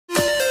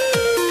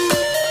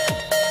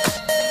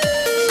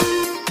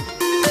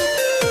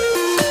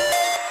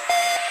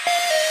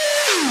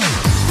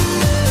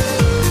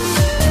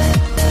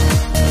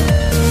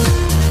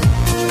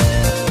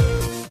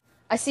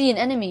see an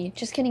enemy.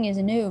 Just kidding, he's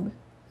a noob.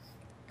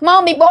 Come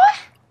on, big boy.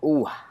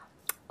 Ooh.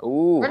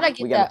 Ooh. Where did I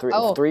get we got that?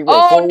 a three-way,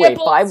 Oh, four-way,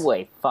 nipples.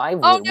 five-way.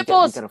 Oh, We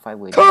nipples. got a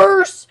five-way.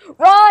 Curse!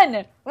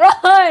 Run!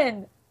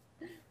 Run!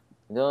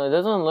 No, it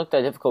doesn't look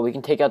that difficult. We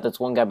can take out this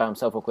one guy by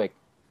himself real quick.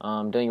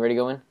 Dylan, you ready to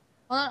go in?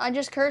 Hold on, I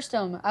just cursed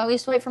him. At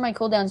least wait for my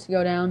cooldowns to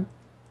go down.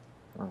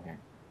 Okay.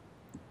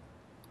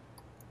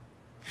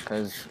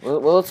 Because, well,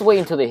 let's wait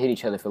until they hit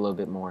each other for a little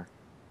bit more.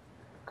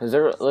 Because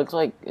it looks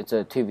like it's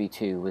a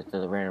 2v2 with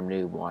the random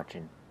noob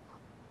watching.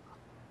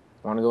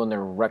 Want to go in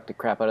there and wreck the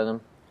crap out of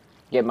them?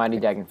 Get Mighty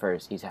Dagon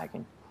first. He's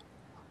hacking.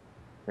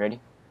 Ready?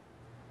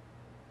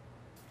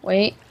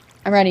 Wait,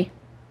 I'm ready.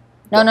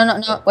 No.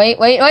 Wait.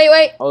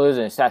 Oh, there's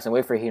an assassin.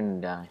 Wait for him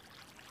to die.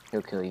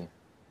 He'll kill you.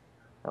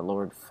 The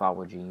Lord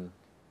SavageRPG.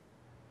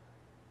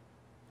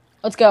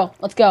 Let's go.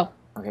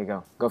 Okay,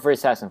 go. Go for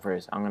assassin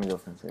first. I'm gonna go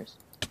for him first.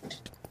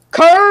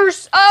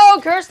 Curse!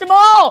 Oh, curse them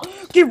all!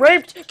 Get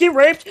raped!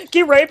 Got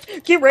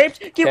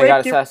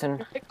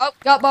assassin. Oh,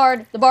 got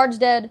Bard. The Bard's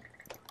dead.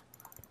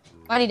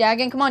 Mighty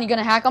Dagon, come on, you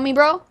gonna hack on me,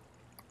 bro?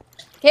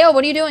 Kale,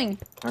 what are you doing?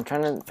 I'm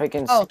trying to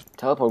freaking Oh.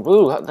 teleport.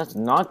 Ooh, that's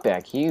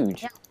knockback.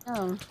 Huge. Yeah,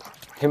 no.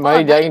 Did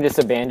Mighty Dagon just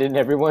abandon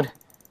everyone?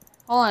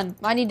 Hold on,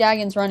 Mighty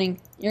Dagon's running.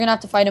 You're gonna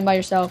have to fight him by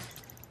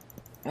yourself.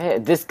 Hey,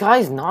 this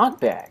guy's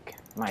knockback.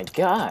 My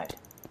God.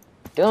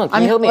 Dylan,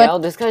 can you help me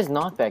out? This guy's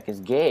knockback is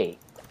gay.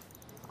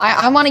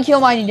 I want to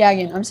kill Mighty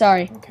Dagon. I'm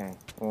sorry. Okay.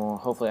 Well,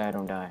 hopefully I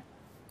don't die.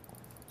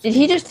 Did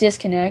he just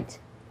disconnect?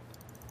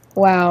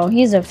 Wow,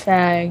 he's a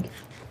fag.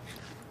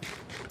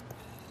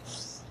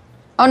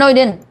 Oh, no, he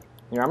didn't.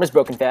 Your arm is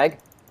broken, fag.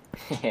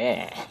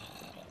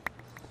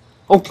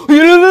 Oh,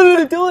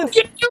 Dylan!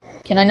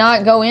 Can I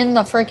not go in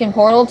the freaking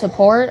portal to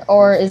port,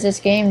 or is this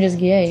game just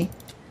gay?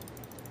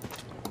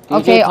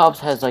 DJ Pops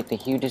has like the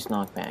hugest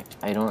knockback.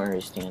 I don't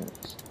understand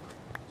this.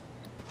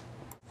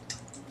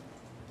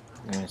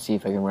 I'm gonna see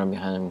if I can run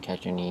behind them and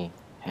catch any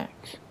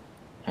hacks.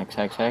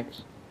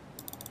 Hacks.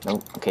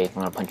 Nope. Okay, I'm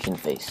gonna punch you in the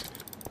face.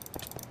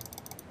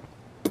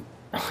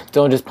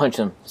 Don't just punch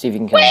them. See if you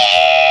can kill them.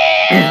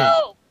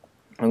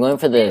 I'm going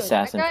for the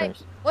assassin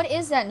first. What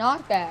is that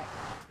knockback?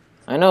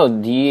 I know,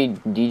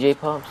 DJ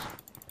Pops.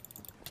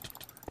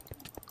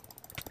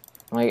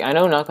 Like, I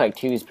know knockback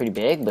 2 is pretty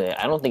big, but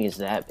I don't think it's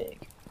that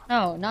big.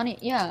 No,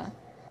 yeah.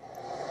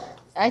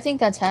 I think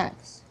that's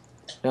hacks.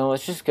 No,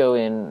 let's just go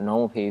in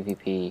normal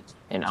PvP,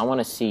 and I want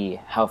to see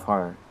how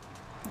far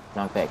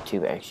knockback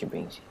 2 actually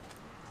brings you.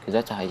 Because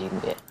that's the highest you can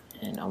get.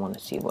 And I want to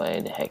see why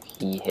the heck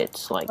he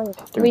hits like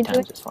 3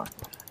 times as far.